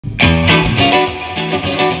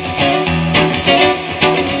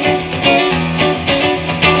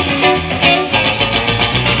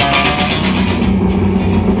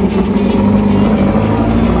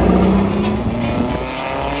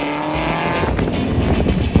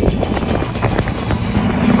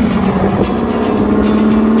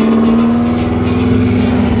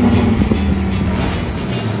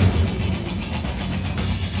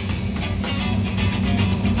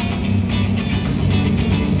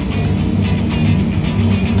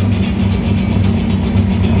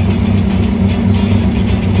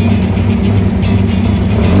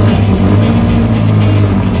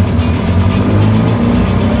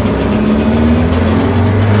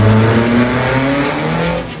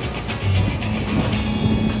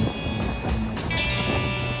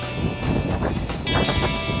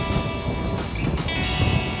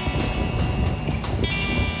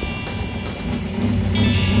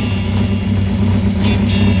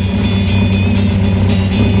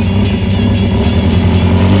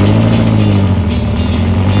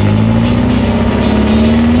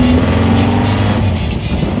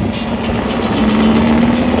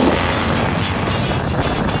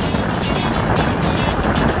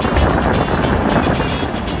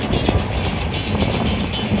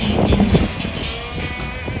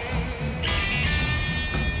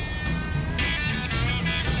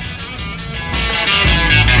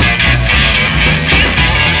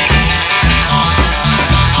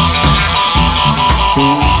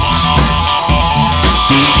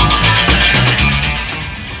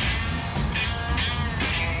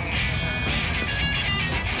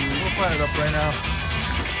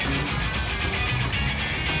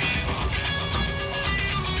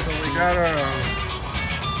got a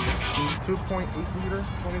 2.8 liter,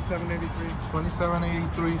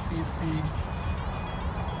 2783 cc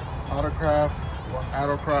Autocraft,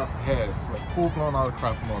 Autocraft heads, like full-blown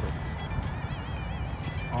Autocraft motor.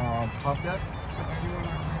 Pump gas.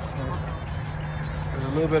 There's a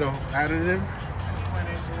little bit of additive.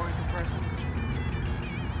 10.8 to 1 compression.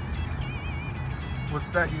 What's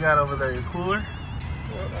that you got over there? Your cooler?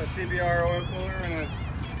 A CBR oil cooler and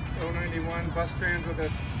a 091 bus trans with a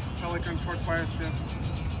Pelican torque bias diff.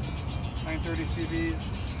 930 CVs.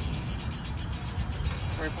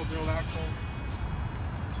 Rifle drilled axles.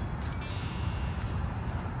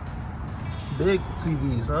 Big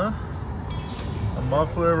CVs, huh? A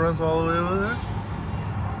muffler runs all the way over there.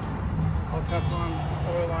 All Teflon,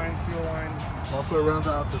 oil lines, fuel lines. Muffler runs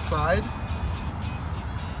out the side.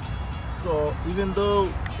 So even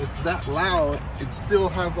though it's that loud, it still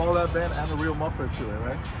has all that bend and a real muffler to it,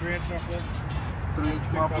 right? 3-inch muffler.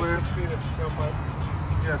 3-inch muffler. 6 feet of tailpipe.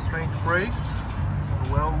 Yeah, strange brakes.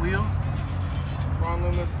 And well wheels. Ron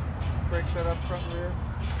Loomis brake setup, front and rear.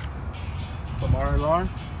 From RLR.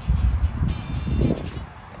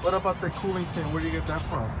 What about the cooling tin? Where do you get that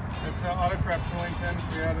from? It's an Autocraft cooling tin.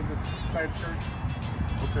 We added the side skirts.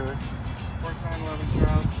 Okay. Porsche 911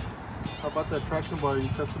 shroud. How about that traction bar? You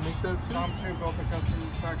custom make that too? Tom Shue built a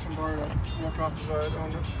custom traction bar to work off of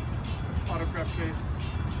an Autocraft case.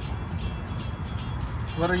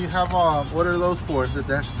 What do you have? What are those for? The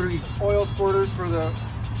dash 3s? Oil squirters for the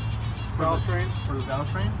valve train. For the valve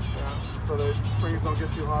train? Yeah. So the springs don't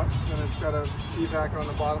get too hot. Then it's got a evac on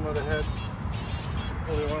the bottom of the head.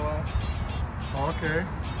 Pull the oil out. Okay.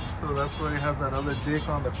 So that's why it has that other dick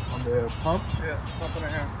on the pump? Yes, pump and a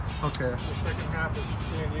half. Okay. The second half is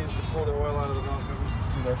being used to pull the oil out of the valve tubes.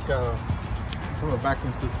 So that's got some a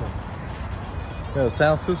vacuum system. Got a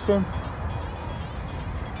sound system.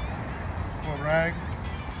 Small rag.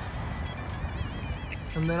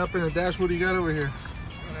 And then up in the dash, what do you got over here?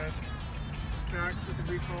 Got a tack with the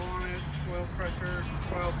recoil on it, oil pressure,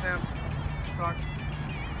 oil temp, stock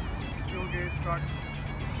fuel gauge, stock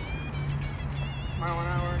mile an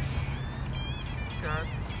hour. It's got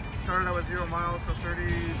started out with 0 miles, so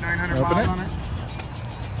 3,900 miles on it.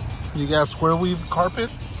 You got square weave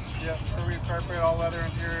carpet? Yes, square weave carpet, all leather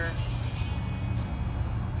interior.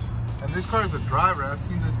 And this car is a driver. I've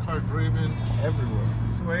seen this car driven everywhere.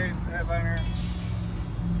 Suede headliner.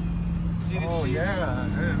 Heated seats. Yeah, I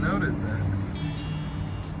didn't notice that.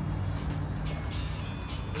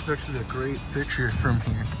 This is actually a great picture from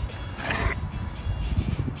here.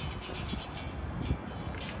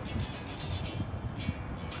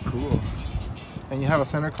 Cool. And you have a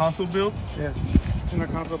center console built? Yes, center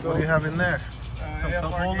console built. What do you have in there? Some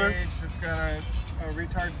cup AFR holders? gauge. It's got a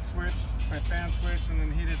retard switch, a fan switch, and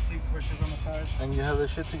then heated seat switches on the sides. And you have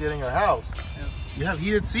this shit to get in your house. Yes. You have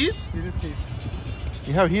heated seats? Heated seats.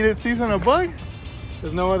 You have heated seats on a Bug?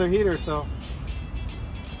 There's no other heater, so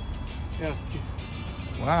yes.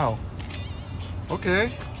 Wow.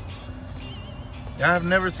 Okay. Yeah, I've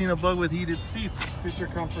never seen a Bug with heated seats. Future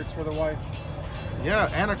comforts for the wife. Yeah,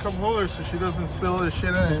 and a cup holder so she doesn't spill the shit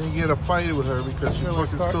in and you get a fight with her because she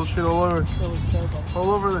fucking spills shit all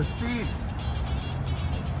over the seats.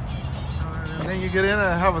 And then you get in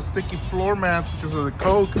and have a sticky floor mats because of the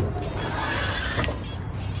Coke.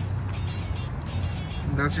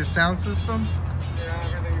 And that's your sound system?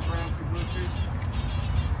 Yeah, everything is ran through Bluetooth.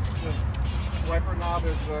 The wiper knob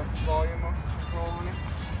is the volume control on it.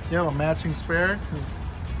 You have a matching spare?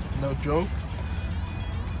 No joke.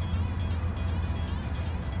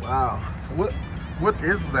 Wow. What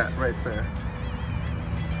is that right there?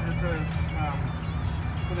 It's a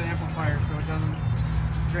for the amplifier, so it doesn't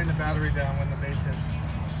drain the battery down when the bass hits.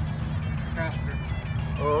 Capacitor.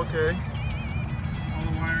 Oh, okay. All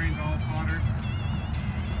the wiring's all soldered.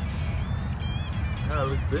 Yeah, it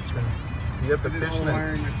looks bitchin'. You got the I did all the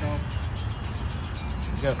wiring fishnets. myself.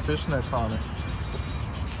 You got fishnets on it.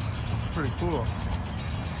 Pretty cool.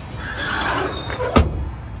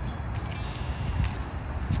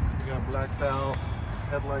 You got blacked out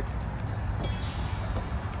headlight.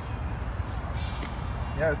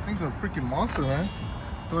 Yeah, this thing's a freaking monster, man.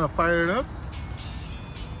 You wanna fire it up?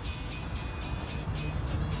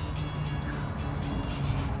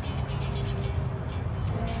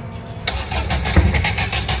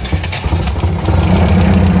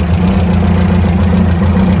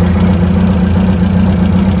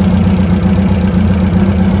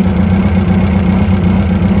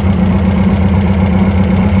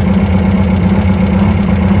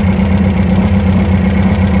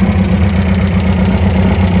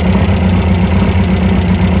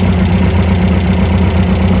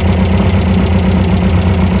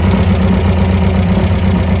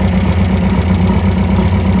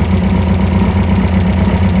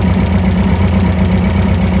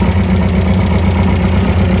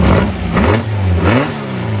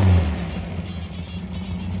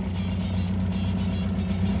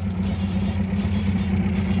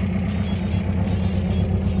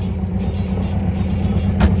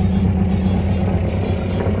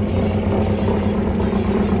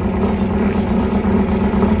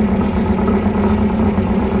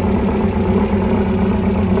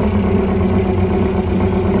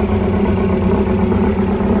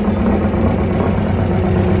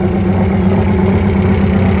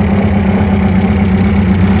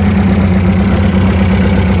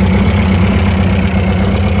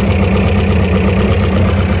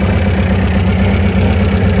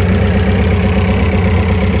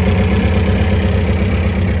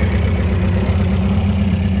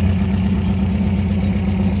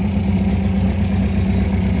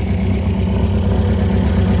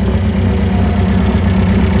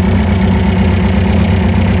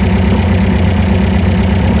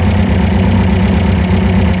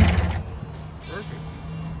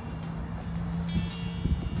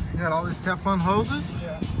 had all these Teflon hoses.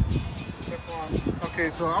 Yeah. Teflon. Okay,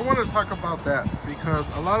 so I want to talk about that because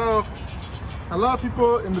a lot of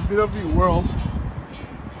people in the VW world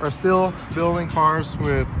are still building cars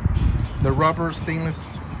with the rubber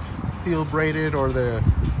stainless steel braided or the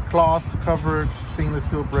cloth covered stainless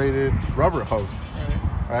steel braided rubber hose,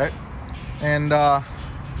 right? And that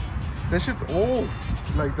shit's old.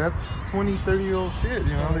 Like, that's 20-30-year-old shit,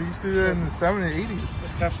 you know. They used to do that in the 70s and 80s.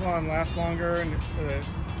 The Teflon lasts longer, and the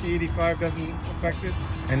E85 doesn't affect it.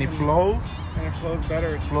 And it flows. And it flows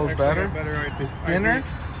better. It flows better. It's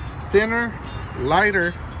thinner,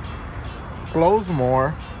 lighter, flows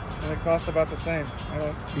more. And it costs about the same.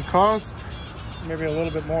 It costs maybe a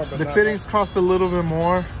little bit more, but the fittings cost a little bit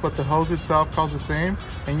more, but the hose itself costs the same.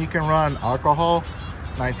 And you can run alcohol,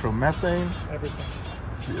 nitromethane, everything,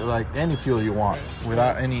 like any fuel you want,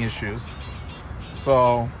 without any issues.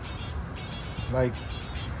 So, like,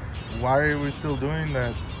 why are we still doing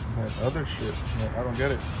that other shit? Like, I don't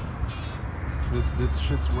get it. This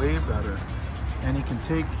shit's way better, and you can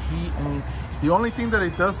take heat. And the only thing that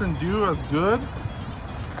it doesn't do as good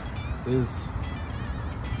is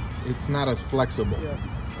it's not as flexible.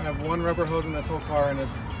 Yes, I have one rubber hose in this whole car, and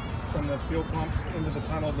it's from the fuel pump into the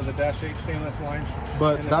tunnel to the Dash 8 stainless line.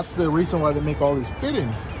 But that's the reason why they make all these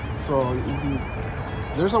fittings. So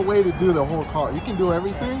there's a way to do the whole car. You can do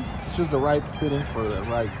everything. It's just the right fitting for the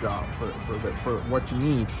right job, for what you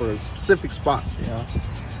need for a specific spot. You know,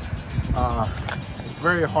 it's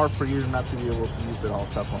very hard for you not to be able to use it all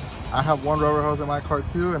Teflon. I have one rubber hose in my car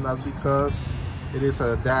too, and that's because it is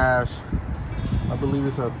a Dash. I believe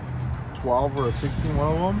it's a 12 or a 16,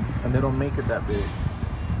 one of them, and they don't make it that big.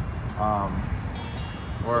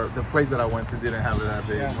 Or the place that I went to didn't have it that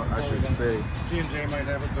big, I should say. G&J might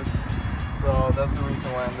have it, but... So that's the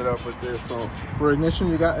reason why I ended up with this. So for ignition,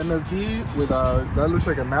 you got MSD with that looks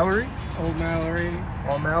like a Mallory. Old Mallory.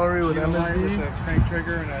 Old Mallory with MSD. With a crank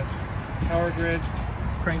trigger and a power grid.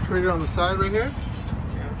 Crank trigger on the side right here.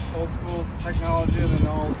 Yeah, old school technology and then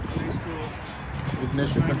all new school.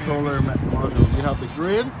 Ignition controller module. You have the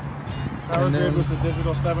grid. Power grid with the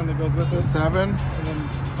digital 7 that goes with it. The 7. And then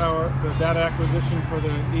the data acquisition for the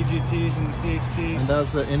EGTs and the CHT. And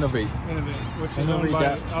that's the Innovate. Innovate, which is owned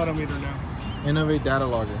by Autometer now. Innovate data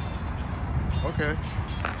logger. Okay.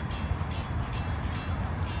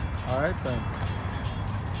 Alright then.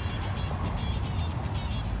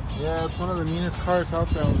 Yeah, it's one of the meanest cars out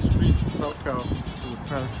there on the streets in SoCal for the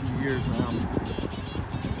past few years now.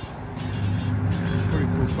 Pretty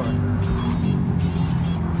cool car.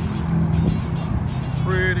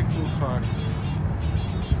 Pretty cool car.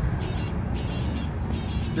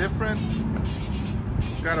 It's different.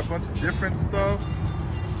 It's got a bunch of different stuff.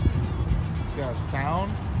 It's got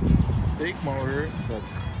sound, big motor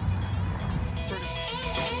that's pretty